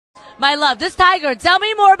My love, this tiger. Tell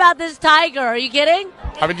me more about this tiger. Are you kidding?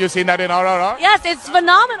 Haven't you seen that in RRR? Yes, it's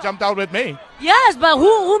phenomenal. Jumped out with me. Yes, but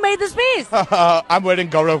who made this piece? I'm wearing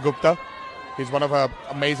Gaurav Gupta. He's one of our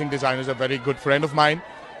amazing designers, a very good friend of mine.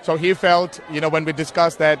 So he felt, when we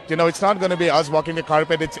discussed that, it's not going to be us walking the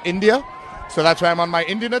carpet, it's India. So that's why I'm on my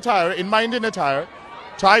Indian attire,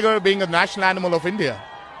 tiger being the national animal of India.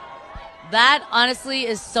 That honestly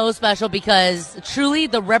is so special because truly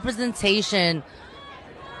the representation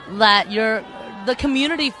that the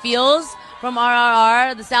community feels from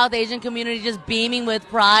RRR, the South Asian community just beaming with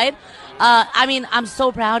pride. I'm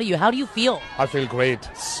so proud of you. How do you feel? I feel great,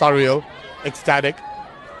 surreal, ecstatic.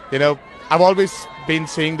 I've always been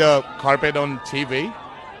seeing the carpet on TV,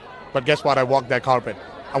 but guess what? I walk that carpet.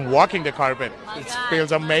 I'm walking the carpet. It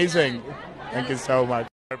feels amazing. Thank you so much.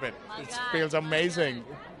 It feels amazing.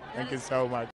 Thank you so much.